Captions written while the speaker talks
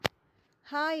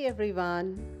Hi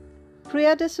everyone.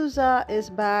 Priya D'Souza is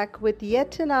back with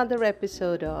yet another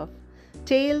episode of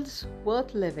Tales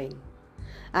Worth Living.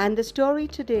 And the story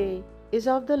today is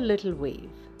of the little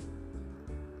wave.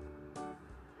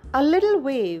 A little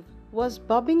wave was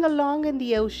bobbing along in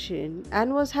the ocean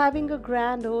and was having a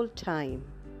grand old time.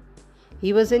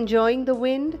 He was enjoying the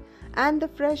wind and the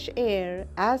fresh air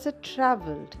as it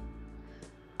traveled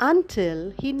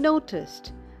until he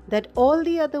noticed that all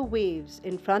the other waves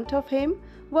in front of him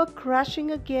were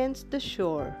crashing against the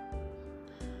shore.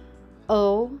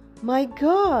 "Oh my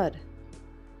God!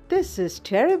 This is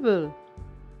terrible,"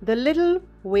 the little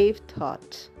wave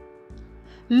thought.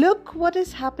 "Look what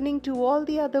is happening to all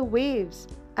the other waves,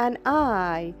 and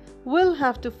I will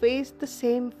have to face the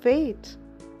same fate."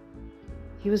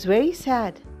 He was very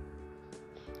sad.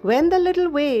 When the little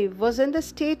wave was in the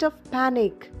state of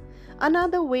panic,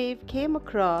 another wave came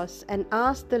across and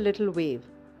asked the little wave,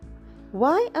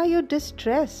 "Why are you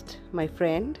distressed, my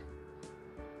friend?"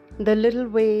 The little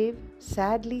wave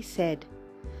sadly said,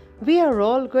 "We are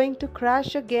all going to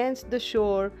crash against the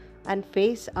shore and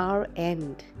face our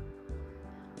end.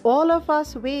 All of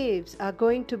us waves are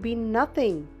going to be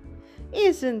nothing.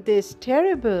 Isn't this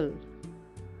terrible?"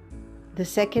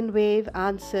 The second wave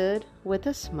answered with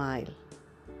a smile,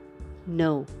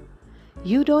 "No,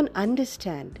 you don't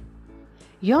understand.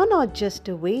 You're not just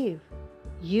a wave.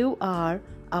 You are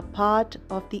a part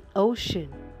of the ocean."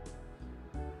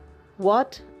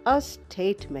 What a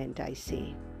statement, I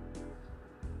say.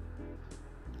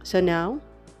 So now,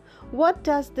 what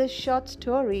does this short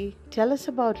story tell us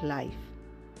about life?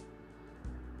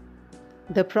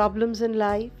 The problems in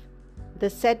life,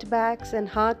 the setbacks and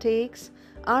heartaches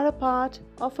are a part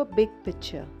of a big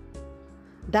picture,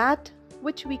 that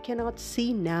which we cannot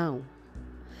see now.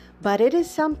 But it is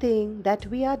something that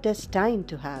we are destined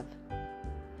to have.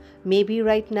 Maybe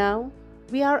right now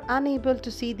we are unable to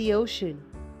see the ocean.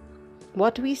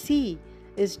 What we see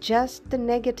is just the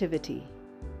negativity.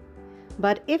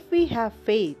 But if we have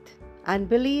faith and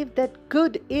believe that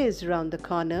good is round the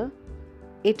corner,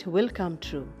 it will come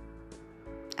true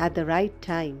at the right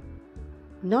time,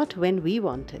 not when we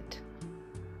want it.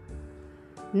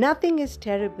 Nothing is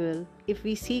terrible if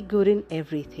we see good in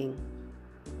everything.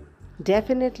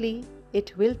 Definitely,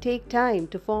 it will take time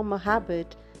to form a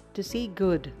habit to see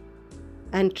good.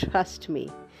 And trust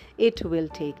me, it will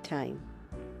take time.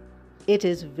 It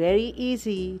is very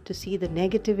easy to see the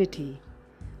negativity,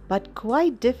 but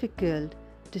quite difficult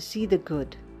to see the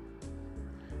good.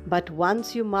 But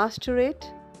once you master it,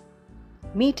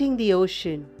 meeting the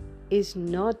ocean is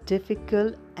not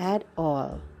difficult at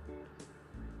all.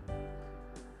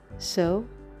 So,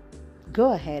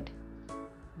 go ahead,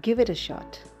 give it a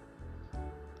shot.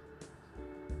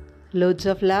 Loads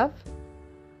of love.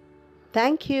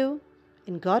 Thank you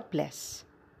and God bless.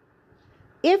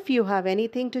 If you have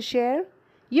anything to share,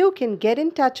 you can get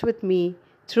in touch with me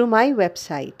through my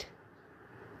website.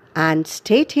 And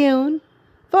stay tuned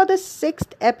for the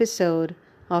 6th episode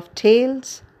of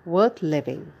Tales Worth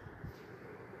Living.